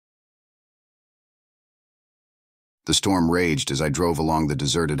The storm raged as I drove along the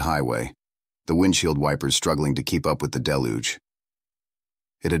deserted highway, the windshield wipers struggling to keep up with the deluge.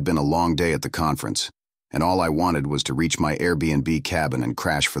 It had been a long day at the conference, and all I wanted was to reach my Airbnb cabin and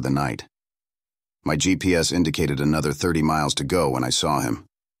crash for the night. My GPS indicated another 30 miles to go when I saw him.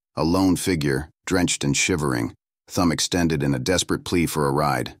 A lone figure, drenched and shivering, thumb extended in a desperate plea for a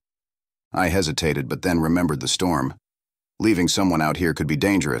ride. I hesitated, but then remembered the storm. Leaving someone out here could be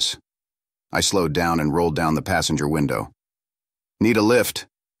dangerous. I slowed down and rolled down the passenger window. "Need a lift?"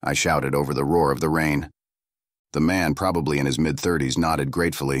 I shouted over the roar of the rain. The man, probably in his mid-30s, nodded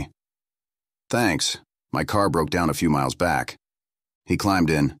gratefully. "Thanks. My car broke down a few miles back." He climbed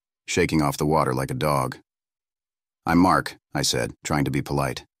in, shaking off the water like a dog. "I'm Mark," I said, trying to be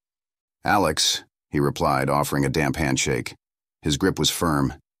polite. "Alex," he replied, offering a damp handshake. His grip was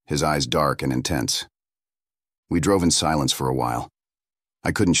firm, his eyes dark and intense. We drove in silence for a while.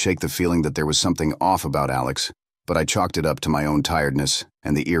 I couldn't shake the feeling that there was something off about Alex, but I chalked it up to my own tiredness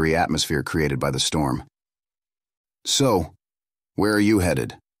and the eerie atmosphere created by the storm. "So, where are you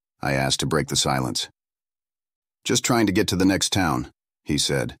headed?" I asked to break the silence. "Just trying to get to the next town," he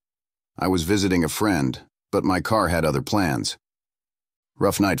said. "I was visiting a friend, but my car had other plans."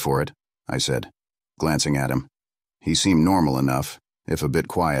 "Rough night for it," I said, glancing at him. He seemed normal enough, if a bit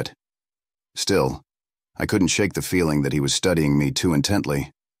quiet. Still, I couldn't shake the feeling that he was studying me too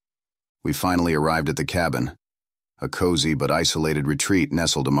intently. We finally arrived at the cabin, a cozy but isolated retreat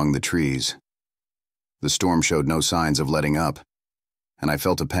nestled among the trees. The storm showed no signs of letting up, and I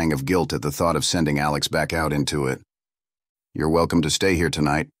felt a pang of guilt at the thought of sending Alex back out into it. "You're welcome to stay here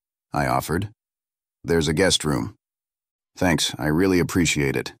tonight," I offered. "There's a guest room." "Thanks, I really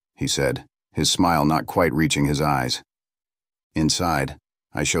appreciate it," he said, his smile not quite reaching his eyes. Inside,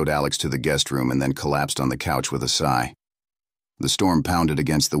 I showed Alex to the guest room and then collapsed on the couch with a sigh. The storm pounded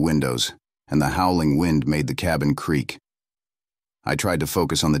against the windows, and the howling wind made the cabin creak. I tried to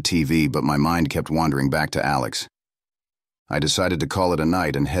focus on the TV, but my mind kept wandering back to Alex. I decided to call it a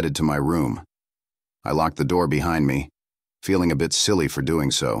night and headed to my room. I locked the door behind me, feeling a bit silly for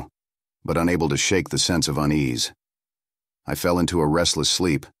doing so, but unable to shake the sense of unease. I fell into a restless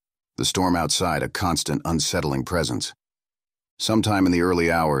sleep, the storm outside a constant, unsettling presence. Sometime in the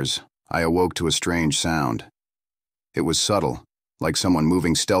early hours, I awoke to a strange sound. It was subtle, like someone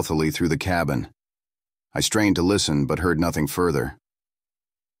moving stealthily through the cabin. I strained to listen, but heard nothing further.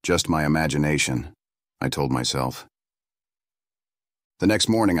 Just my imagination, I told myself. The next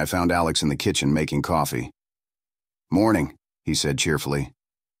morning, I found Alex in the kitchen making coffee. "Morning," he said cheerfully.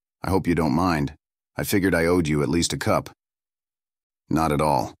 "I hope you don't mind. I figured I owed you at least a cup." "Not at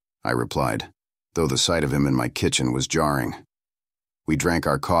all," I replied, though the sight of him in my kitchen was jarring. We drank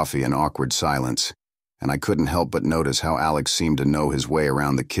our coffee in awkward silence, and I couldn't help but notice how Alex seemed to know his way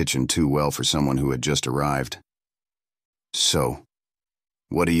around the kitchen too well for someone who had just arrived. "So,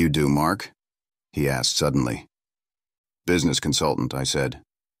 what do you do, Mark?" he asked suddenly. "Business consultant," I said.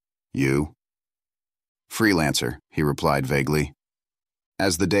 "You?" "Freelancer," he replied vaguely.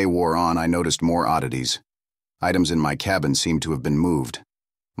 As the day wore on, I noticed more oddities. Items in my cabin seemed to have been moved.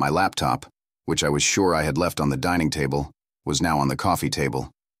 My laptop, which I was sure I had left on the dining table, was now on the coffee table.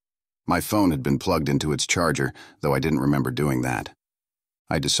 My phone had been plugged into its charger, though I didn't remember doing that.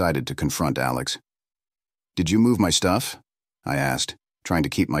 I decided to confront Alex. "Did you move my stuff?" I asked, trying to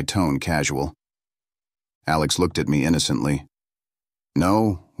keep my tone casual. Alex looked at me innocently.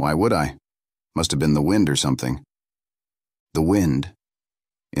 "No, why would I? Must have been the wind or something." "The wind?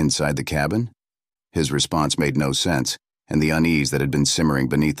 Inside the cabin?" His response made no sense, and the unease that had been simmering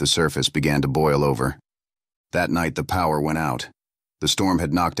beneath the surface began to boil over. That night the power went out. The storm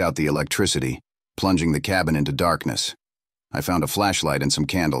had knocked out the electricity, plunging the cabin into darkness. I found a flashlight and some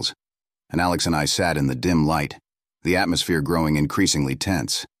candles, and Alex and I sat in the dim light, the atmosphere growing increasingly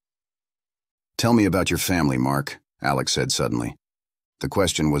tense. "Tell me about your family, Mark," Alex said suddenly. The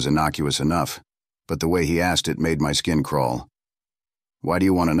question was innocuous enough, but the way he asked it made my skin crawl. "Why do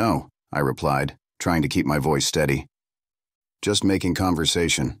you want to know?" I replied, trying to keep my voice steady. "Just making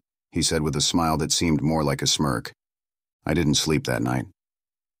conversation," he said with a smile that seemed more like a smirk. I didn't sleep that night.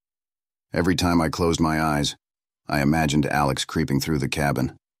 Every time I closed my eyes, I imagined Alex creeping through the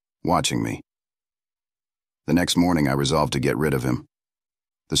cabin, watching me. The next morning I resolved to get rid of him.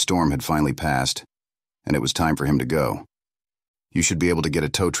 The storm had finally passed, and it was time for him to go. "You should be able to get a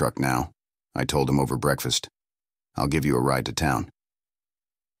tow truck now," I told him over breakfast. "I'll give you a ride to town."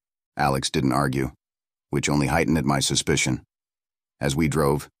 Alex didn't argue, which only heightened my suspicion. As we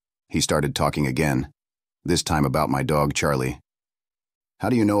drove, he started talking again, this time about my dog, Charlie. "How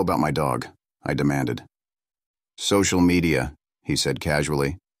do you know about my dog?" I demanded. "Social media," he said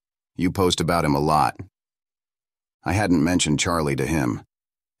casually. "You post about him a lot." I hadn't mentioned Charlie to him,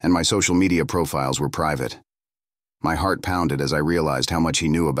 and my social media profiles were private. My heart pounded as I realized how much he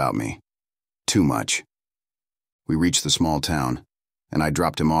knew about me. Too much. We reached the small town, and I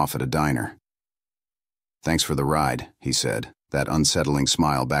dropped him off at a diner. "Thanks for the ride," he said, that unsettling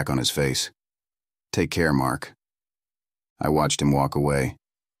smile back on his face. "Take care, Mark." I watched him walk away,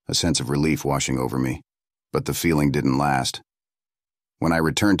 a sense of relief washing over me, but the feeling didn't last. When I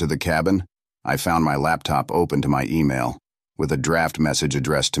returned to the cabin, I found my laptop open to my email, with a draft message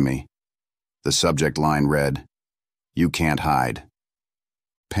addressed to me. The subject line read, "You can't hide."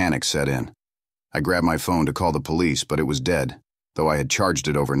 Panic set in. I grabbed my phone to call the police, but it was dead, though I had charged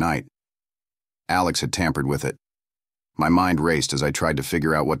it overnight. Alex had tampered with it. My mind raced as I tried to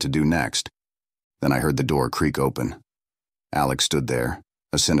figure out what to do next. Then I heard the door creak open. Alex stood there,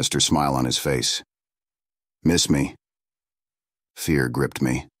 a sinister smile on his face. "Miss me?" Fear gripped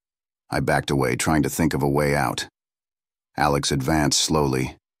me. I backed away, trying to think of a way out. Alex advanced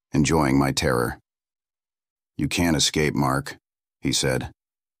slowly, enjoying my terror. "You can't escape, Mark," he said.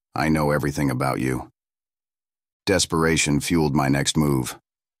 "I know everything about you." Desperation fueled my next move.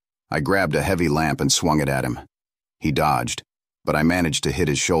 I grabbed a heavy lamp and swung it at him. He dodged, but I managed to hit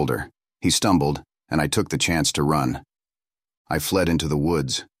his shoulder. He stumbled, and I took the chance to run. I fled into the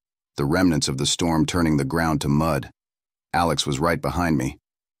woods, the remnants of the storm turning the ground to mud. Alex was right behind me,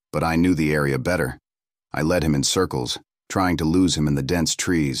 but I knew the area better. I led him in circles, trying to lose him in the dense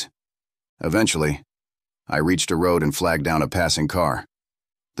trees. Eventually, I reached a road and flagged down a passing car.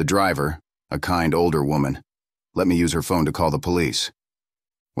 The driver, a kind older woman, let me use her phone to call the police.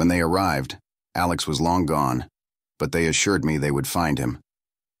 When they arrived, Alex was long gone, but they assured me they would find him.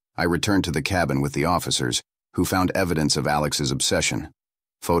 I returned to the cabin with the officers, who found evidence of Alex's obsession.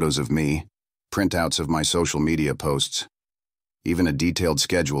 Photos of me, printouts of my social media posts, even a detailed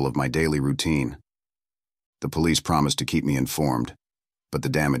schedule of my daily routine. The police promised to keep me informed, but the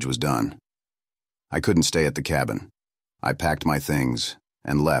damage was done. I couldn't stay at the cabin. I packed my things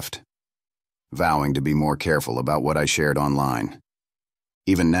and left, vowing to be more careful about what I shared online.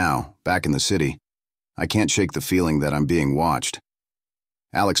 Even now, back in the city, I can't shake the feeling that I'm being watched.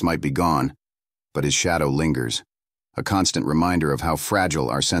 Alex might be gone, but his shadow lingers, a constant reminder of how fragile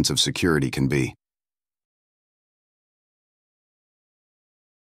our sense of security can be.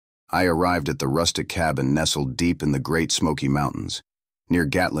 I arrived at the rustic cabin nestled deep in the Great Smoky Mountains, near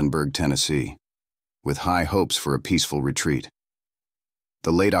Gatlinburg, Tennessee, with high hopes for a peaceful retreat.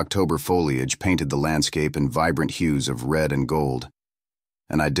 The late October foliage painted the landscape in vibrant hues of red and gold,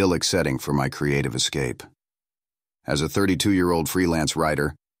 an idyllic setting for my creative escape. As a 32-year-old freelance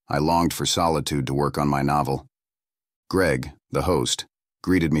writer, I longed for solitude to work on my novel. Greg, the host,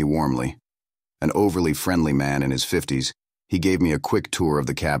 greeted me warmly. An overly friendly man in his 50s, he gave me a quick tour of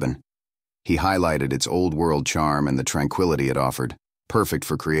the cabin. He highlighted its old-world charm and the tranquility it offered. "Perfect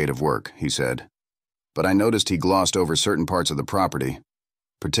for creative work," he said. But I noticed he glossed over certain parts of the property,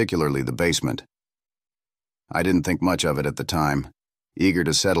 particularly the basement. I didn't think much of it at the time, eager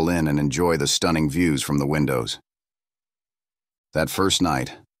to settle in and enjoy the stunning views from the windows. That first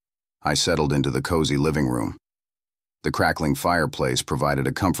night, I settled into the cozy living room. The crackling fireplace provided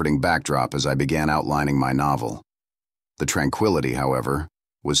a comforting backdrop as I began outlining my novel. The tranquility, however,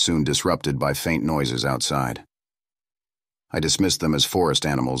 was soon disrupted by faint noises outside. I dismissed them as forest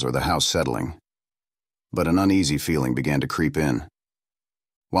animals or the house settling, but an uneasy feeling began to creep in.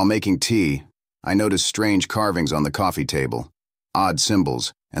 While making tea, I noticed strange carvings on the coffee table, odd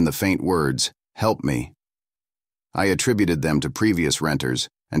symbols, and the faint words, "Help me." I attributed them to previous renters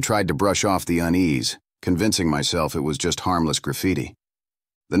and tried to brush off the unease, convincing myself it was just harmless graffiti.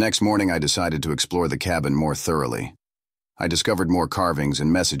 The next morning I decided to explore the cabin more thoroughly. I discovered more carvings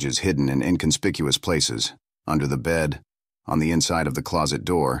and messages hidden in inconspicuous places, under the bed, on the inside of the closet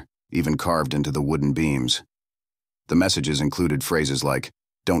door, even carved into the wooden beams. The messages included phrases like,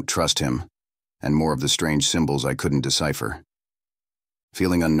 "Don't trust him," and more of the strange symbols I couldn't decipher.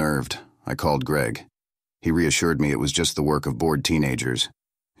 Feeling unnerved, I called Greg. He reassured me it was just the work of bored teenagers,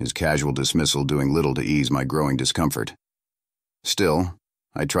 his casual dismissal doing little to ease my growing discomfort. Still,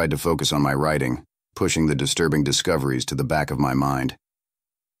 I tried to focus on my writing, pushing the disturbing discoveries to the back of my mind.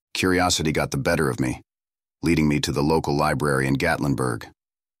 Curiosity got the better of me, leading me to the local library in Gatlinburg.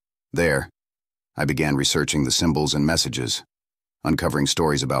 There, I began researching the symbols and messages, uncovering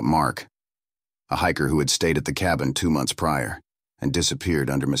stories about Mark, a hiker who had stayed at the cabin 2 months prior and disappeared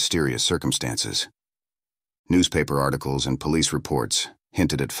under mysterious circumstances. Newspaper articles and police reports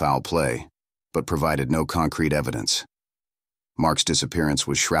hinted at foul play, but provided no concrete evidence. Mark's disappearance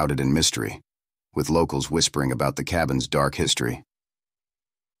was shrouded in mystery, with locals whispering about the cabin's dark history.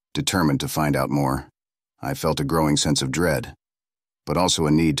 Determined to find out more, I felt a growing sense of dread, but also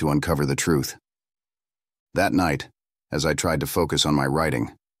a need to uncover the truth. That night, as I tried to focus on my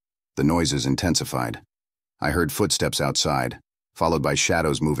writing, the noises intensified. I heard footsteps outside, followed by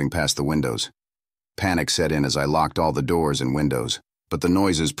shadows moving past the windows. Panic set in as I locked all the doors and windows, but the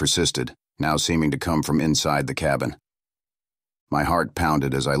noises persisted, now seeming to come from inside the cabin. My heart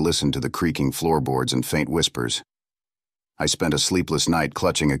pounded as I listened to the creaking floorboards and faint whispers. I spent a sleepless night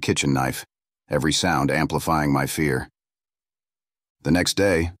clutching a kitchen knife, every sound amplifying my fear. The next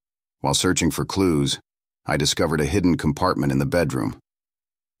day, while searching for clues, I discovered a hidden compartment in the bedroom.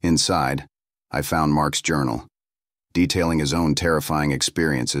 Inside, I found Mark's journal, detailing his own terrifying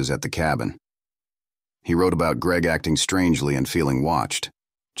experiences at the cabin. He wrote about Greg acting strangely and feeling watched,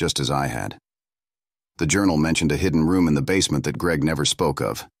 just as I had. The journal mentioned a hidden room in the basement that Greg never spoke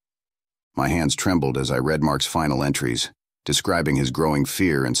of. My hands trembled as I read Mark's final entries, describing his growing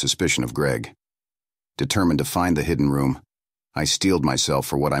fear and suspicion of Greg. Determined to find the hidden room, I steeled myself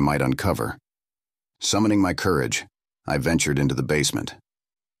for what I might uncover. Summoning my courage, I ventured into the basement.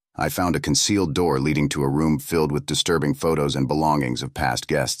 I found a concealed door leading to a room filled with disturbing photos and belongings of past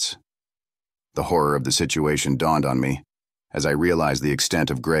guests. The horror of the situation dawned on me as I realized the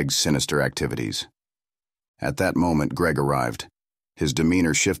extent of Greg's sinister activities. At that moment, Greg arrived, his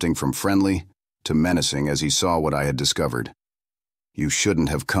demeanor shifting from friendly to menacing as he saw what I had discovered. "You shouldn't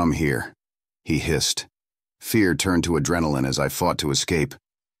have come here," he hissed. Fear turned to adrenaline as I fought to escape,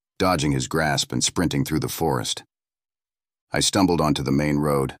 dodging his grasp and sprinting through the forest. I stumbled onto the main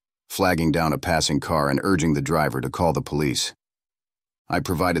road, flagging down a passing car and urging the driver to call the police. I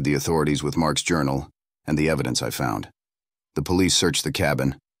provided the authorities with Mark's journal and the evidence I found. The police searched the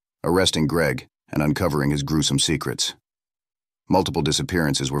cabin, arresting Greg and uncovering his gruesome secrets. Multiple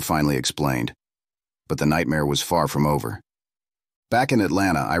disappearances were finally explained, but the nightmare was far from over. Back in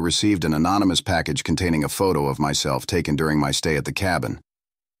Atlanta, I received an anonymous package containing a photo of myself taken during my stay at the cabin.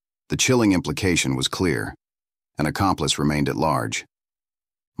 The chilling implication was clear. An accomplice remained at large.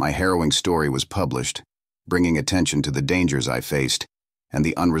 My harrowing story was published, bringing attention to the dangers I faced and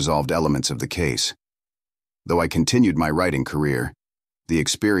the unresolved elements of the case. Though I continued my writing career, the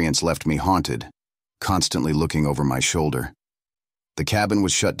experience left me haunted, constantly looking over my shoulder. The cabin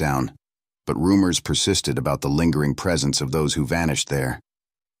was shut down, but rumors persisted about the lingering presence of those who vanished there.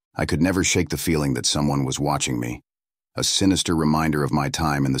 I could never shake the feeling that someone was watching me, a sinister reminder of my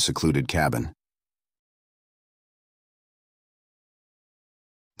time in the secluded cabin.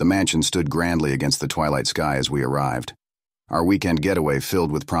 The mansion stood grandly against the twilight sky as we arrived, our weekend getaway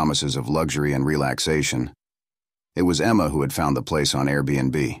filled with promises of luxury and relaxation. It was Emma who had found the place on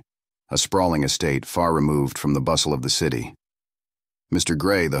Airbnb, a sprawling estate far removed from the bustle of the city. Mr.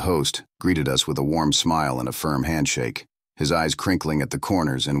 Gray, the host, greeted us with a warm smile and a firm handshake, his eyes crinkling at the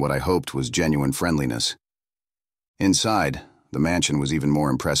corners in what I hoped was genuine friendliness. Inside, the mansion was even more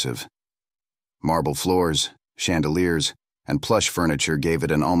impressive. Marble floors, chandeliers, and plush furniture gave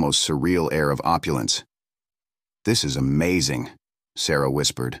it an almost surreal air of opulence. "This is amazing," Sarah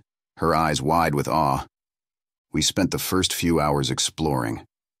whispered, her eyes wide with awe. We spent the first few hours exploring.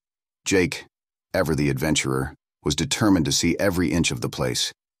 Jake, ever the adventurer, was determined to see every inch of the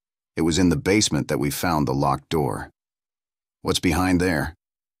place. It was in the basement that we found the locked door. "What's behind there?"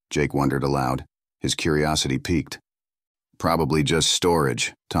 Jake wondered aloud, his curiosity piqued. "Probably just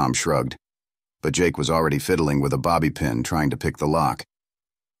storage," Tom shrugged. But Jake was already fiddling with a bobby pin trying to pick the lock.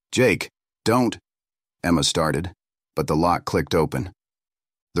 "Jake, don't," Emma started, but the lock clicked open.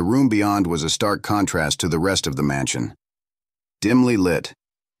 The room beyond was a stark contrast to the rest of the mansion. Dimly lit,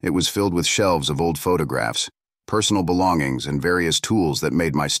 it was filled with shelves of old photographs, personal belongings, and various tools that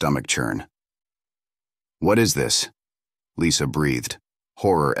made my stomach churn. "What is this?" Lisa breathed,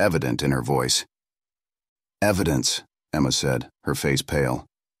 horror evident in her voice. "Evidence," Emma said, her face pale.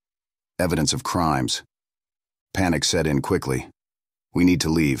 "Evidence of crimes." Panic set in quickly. "We need to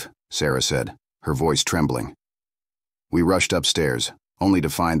leave," Sarah said, her voice trembling. We rushed upstairs, only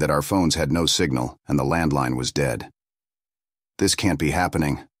to find that our phones had no signal and the landline was dead. "This can't be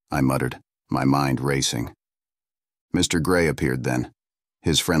happening," I muttered, my mind racing. Mr. Gray appeared then,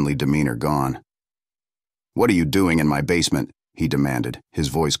 his friendly demeanor gone. "What are you doing in my basement?" he demanded, his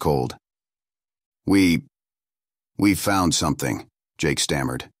voice cold. We found something," Jake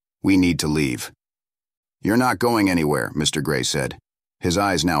stammered. "We need to leave." "You're not going anywhere," Mr. Gray said, his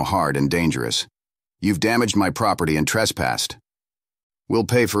eyes now hard and dangerous. "You've damaged my property and trespassed." "We'll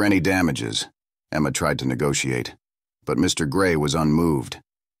pay for any damages," Emma tried to negotiate, but Mr. Gray was unmoved.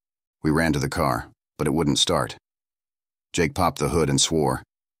 We ran to the car, but it wouldn't start. Jake popped the hood and swore.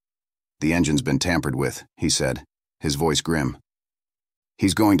 "The engine's been tampered with," he said, his voice grim.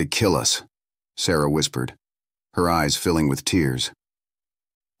 "He's going to kill us," Sarah whispered, her eyes filling with tears.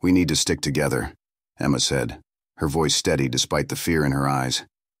 "We need to stick together," Emma said, her voice steady despite the fear in her eyes.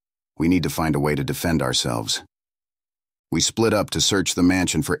 "We need to find a way to defend ourselves." We split up to search the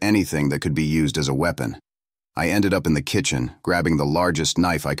mansion for anything that could be used as a weapon. I ended up in the kitchen, grabbing the largest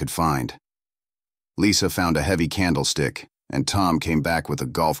knife I could find. Lisa found a heavy candlestick, and Tom came back with a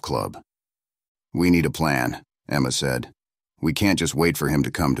golf club. "We need a plan," Emma said. "We can't just wait for him to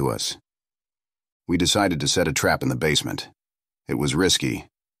come to us." We decided to set a trap in the basement. It was risky,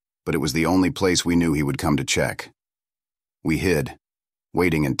 but it was the only place we knew he would come to check. We hid,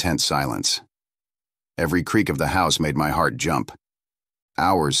 waiting in tense silence. Every creak of the house made my heart jump.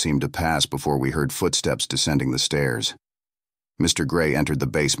 Hours seemed to pass before we heard footsteps descending the stairs. Mr. Gray entered the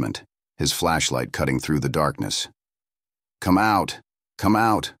basement, his flashlight cutting through the darkness. Come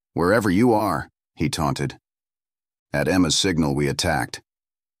out, wherever you are," he taunted. At Emma's signal, we attacked.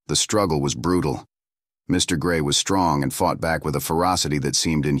 The struggle was brutal. Mr. Gray was strong and fought back with a ferocity that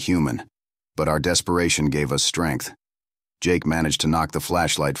seemed inhuman, but our desperation gave us strength. Jake managed to knock the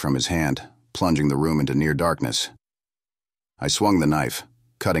flashlight from his hand, plunging the room into near darkness. I swung the knife,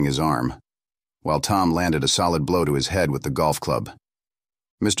 cutting his arm, while Tom landed a solid blow to his head with the golf club.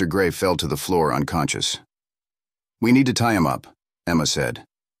 Mr. Gray fell to the floor unconscious. "We need to tie him up," Emma said,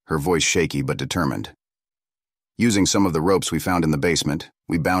 her voice shaky but determined. Using some of the ropes we found in the basement,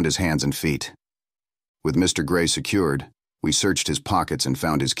 we bound his hands and feet. With Mr. Gray secured, we searched his pockets and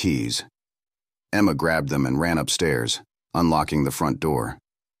found his keys. Emma grabbed them and ran upstairs, unlocking the front door.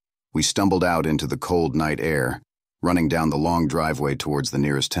 We stumbled out into the cold night air, running down the long driveway towards the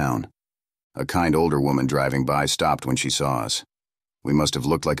nearest town. A kind older woman driving by stopped when she saw us. We must have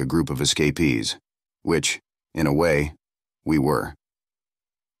looked like a group of escapees, which, in a way, we were.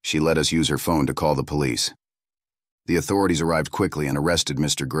 She let us use her phone to call the police. The authorities arrived quickly and arrested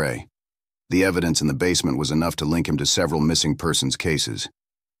Mr. Gray. The evidence in the basement was enough to link him to several missing persons cases.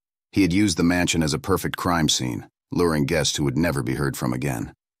 He had used the mansion as a perfect crime scene, luring guests who would never be heard from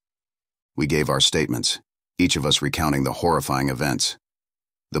again. We gave our statements, each of us recounting the horrifying events.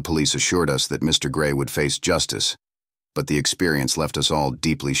 The police assured us that Mr. Gray would face justice, but the experience left us all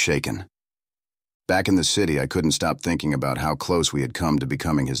deeply shaken. Back in the city, I couldn't stop thinking about how close we had come to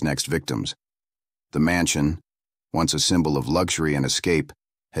becoming his next victims. The mansion, once a symbol of luxury and escape,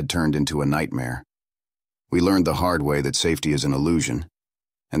 had turned into a nightmare. We learned the hard way that safety is an illusion,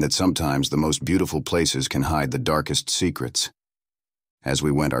 and that sometimes the most beautiful places can hide the darkest secrets. As we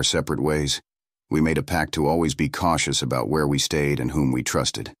went our separate ways, we made a pact to always be cautious about where we stayed and whom we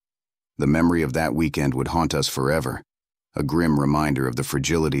trusted. The memory of that weekend would haunt us forever, a grim reminder of the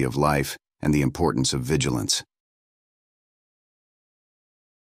fragility of life and the importance of vigilance.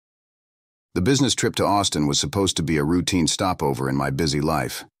 The business trip to Austin was supposed to be a routine stopover in my busy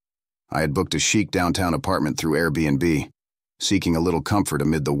life. I had booked a chic downtown apartment through Airbnb, seeking a little comfort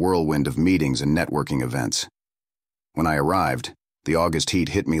amid the whirlwind of meetings and networking events. When I arrived, the August heat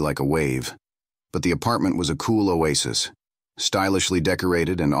hit me like a wave, but the apartment was a cool oasis, stylishly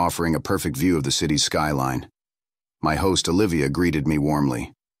decorated and offering a perfect view of the city's skyline. My host, Olivia, greeted me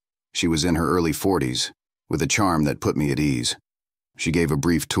warmly. She was in her early 40s, with a charm that put me at ease. She gave a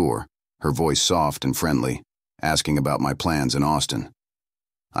brief tour, her voice soft and friendly, asking about my plans in Austin.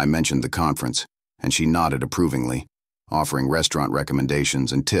 I mentioned the conference, and she nodded approvingly, offering restaurant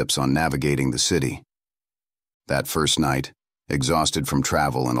recommendations and tips on navigating the city. That first night, exhausted from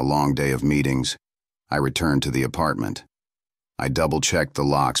travel and a long day of meetings, I returned to the apartment. I double-checked the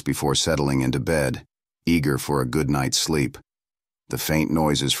locks before settling into bed, eager for a good night's sleep. The faint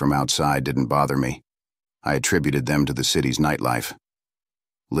noises from outside didn't bother me. I attributed them to the city's nightlife.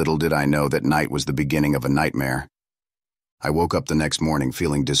 Little did I know that night was the beginning of a nightmare. I woke up the next morning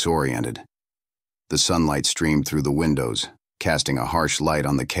feeling disoriented. The sunlight streamed through the windows, casting a harsh light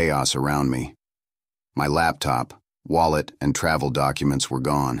on the chaos around me. My laptop, wallet, and travel documents were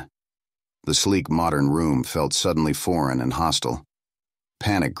gone. The sleek modern room felt suddenly foreign and hostile.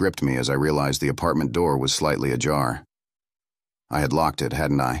 Panic gripped me as I realized the apartment door was slightly ajar. I had locked it,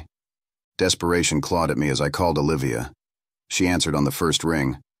 hadn't I? Desperation clawed at me as I called Olivia. She answered on the first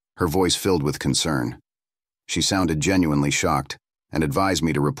ring, her voice filled with concern. She sounded genuinely shocked and advised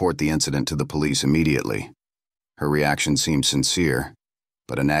me to report the incident to the police immediately. Her reaction seemed sincere,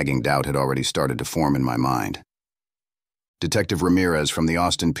 but a nagging doubt had already started to form in my mind. Detective Ramirez from the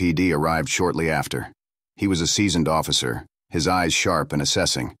Austin PD arrived shortly after. He was a seasoned officer, his eyes sharp and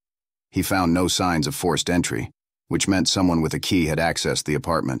assessing. He found no signs of forced entry, which meant someone with a key had accessed the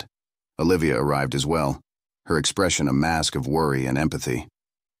apartment. Olivia arrived as well, her expression a mask of worry and empathy.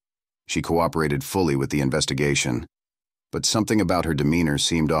 She cooperated fully with the investigation, but something about her demeanor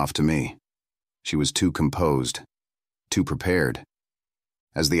seemed off to me. She was too composed, too prepared.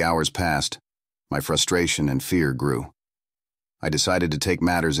 As the hours passed, my frustration and fear grew. I decided to take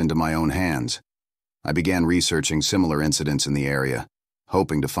matters into my own hands. I began researching similar incidents in the area,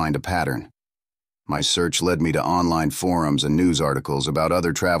 hoping to find a pattern. My search led me to online forums and news articles about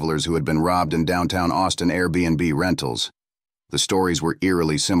other travelers who had been robbed in downtown Austin Airbnb rentals. The stories were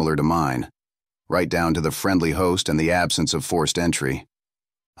eerily similar to mine, right down to the friendly host and the absence of forced entry.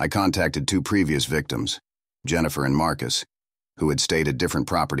 I contacted two previous victims, Jennifer and Marcus, who had stayed at different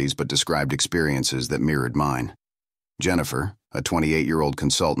properties but described experiences that mirrored mine. Jennifer, a 28-year-old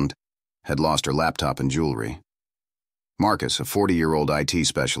consultant, had lost her laptop and jewelry. Marcus, a 40-year-old IT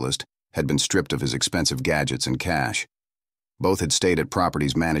specialist, had been stripped of his expensive gadgets and cash. Both had stayed at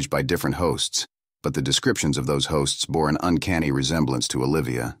properties managed by different hosts, but the descriptions of those hosts bore an uncanny resemblance to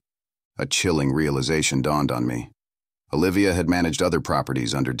Olivia. A chilling realization dawned on me. Olivia had managed other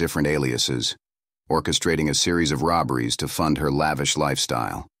properties under different aliases, orchestrating a series of robberies to fund her lavish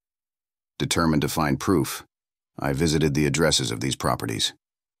lifestyle. Determined to find proof, I visited the addresses of these properties.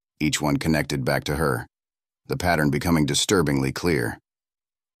 Each one connected back to her, the pattern becoming disturbingly clear.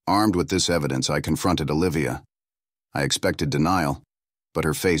 Armed with this evidence, I confronted Olivia. I expected denial, but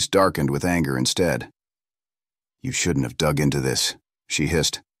her face darkened with anger instead. "You shouldn't have dug into this," she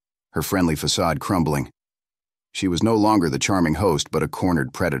hissed, her friendly facade crumbling. She was no longer the charming host, but a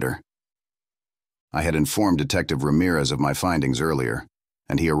cornered predator. I had informed Detective Ramirez of my findings earlier,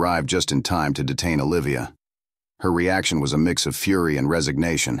 and he arrived just in time to detain Olivia. Her reaction was a mix of fury and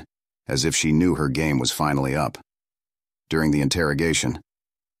resignation, as if she knew her game was finally up. During the interrogation,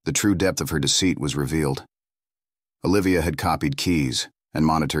 the true depth of her deceit was revealed. Olivia had copied keys and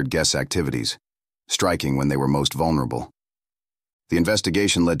monitored guests' activities, striking when they were most vulnerable. The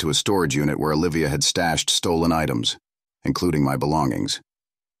investigation led to a storage unit where Olivia had stashed stolen items, including my belongings.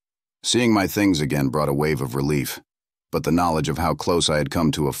 Seeing my things again brought a wave of relief, but the knowledge of how close I had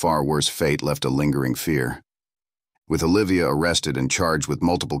come to a far worse fate left a lingering fear. With Olivia arrested and charged with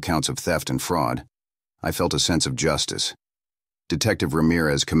multiple counts of theft and fraud, I felt a sense of justice. Detective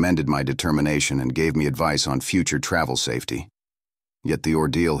Ramirez commended my determination and gave me advice on future travel safety. Yet the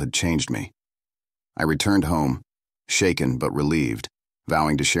ordeal had changed me. I returned home, shaken but relieved,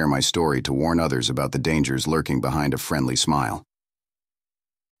 vowing to share my story to warn others about the dangers lurking behind a friendly smile.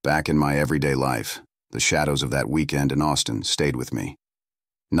 Back in my everyday life, the shadows of that weekend in Austin stayed with me.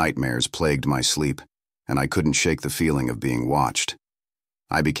 Nightmares plagued my sleep, and I couldn't shake the feeling of being watched.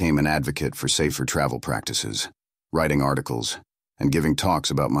 I became an advocate for safer travel practices, writing articles, and giving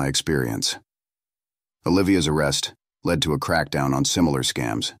talks about my experience. Olivia's arrest led to a crackdown on similar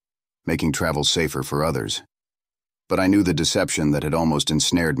scams, making travel safer for others. But I knew the deception that had almost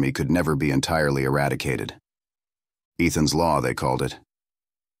ensnared me could never be entirely eradicated. Ethan's Law, they called it.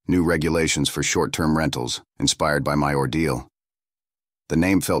 New regulations for short-term rentals, inspired by my ordeal. The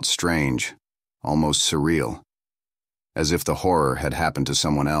name felt strange, almost surreal, as if the horror had happened to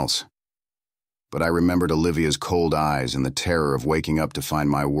someone else. But I remembered Olivia's cold eyes and the terror of waking up to find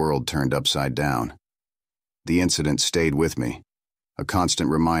my world turned upside down. The incident stayed with me, a constant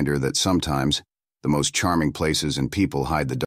reminder that sometimes the most charming places and people hide the